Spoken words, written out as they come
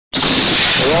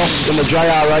They're off in the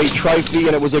JRA Trophy,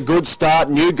 and it was a good start.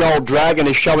 New Gold Dragon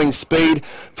is showing speed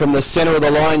from the centre of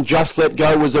the line. Just Let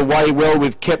Go was away well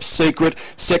with Kept Secret,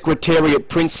 Secretariat,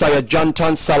 Prince Saya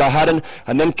Juntun, Salahaddin,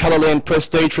 and then Colourland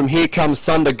Prestige from Here Comes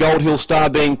Thunder. Gold Hill Star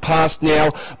being passed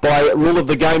now by Rule of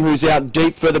the Game, who's out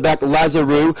deep. Further back,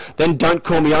 Lazaroo. Then Don't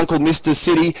Call Me Uncle, Mr.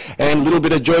 City, and Little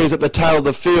Bit of Joy is at the tail of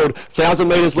the field. 1,000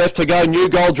 metres left to go. New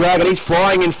Gold Dragon, he's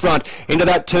flying in front. Into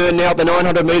that turn now at the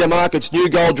 900 metre mark. It's New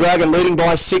Gold Dragon leading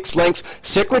by 6 lengths.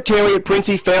 Secretariat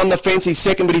Princey found the fence. He's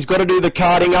second, but he's got to do the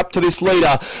karting up to this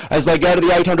leader as they go to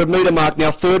the 800 metre mark.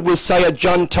 Now third was Saya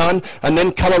Juntun, and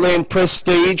then Colourland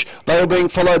Prestige. They were being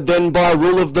followed then by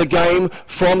Rule of the Game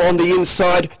from on the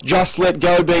inside. Just Let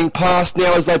Go being passed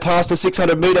now as they pass the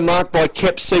 600 metre mark by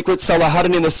Kept Secret.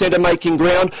 Salahaddin in the centre making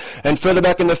ground, and further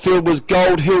back in the field was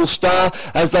Gold Hill Star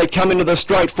as they come into the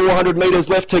straight. 400 metres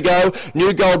left to go.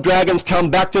 New Gold Dragons come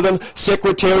back to them.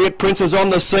 Secretariat Prince is on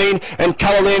the scene, and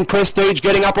Colourland Prestige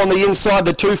getting up on the inside.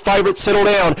 The two favourites settle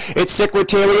down. It's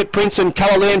Secretariat Prince and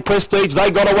Colourland Prestige. They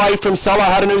got away from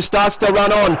Salahaddin, who starts to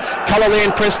run on.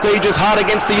 Colourland Prestige is hard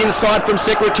against the inside from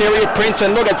Secretariat Prince,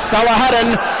 and look at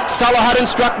Salahaddin. Salahaddin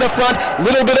struck the front.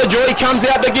 Little Bit of Joy comes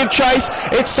out to give chase.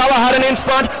 It's Salahaddin in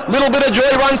front. Little Bit of Joy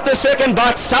runs to second,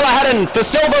 but Salahaddin for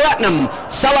Silveratnam.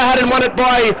 Salahaddin won it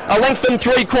by a length and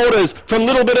 3/4 from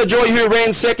Little Bit of Joy, who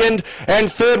ran second,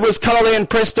 and third was Colourland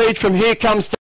Prestige from Here Comes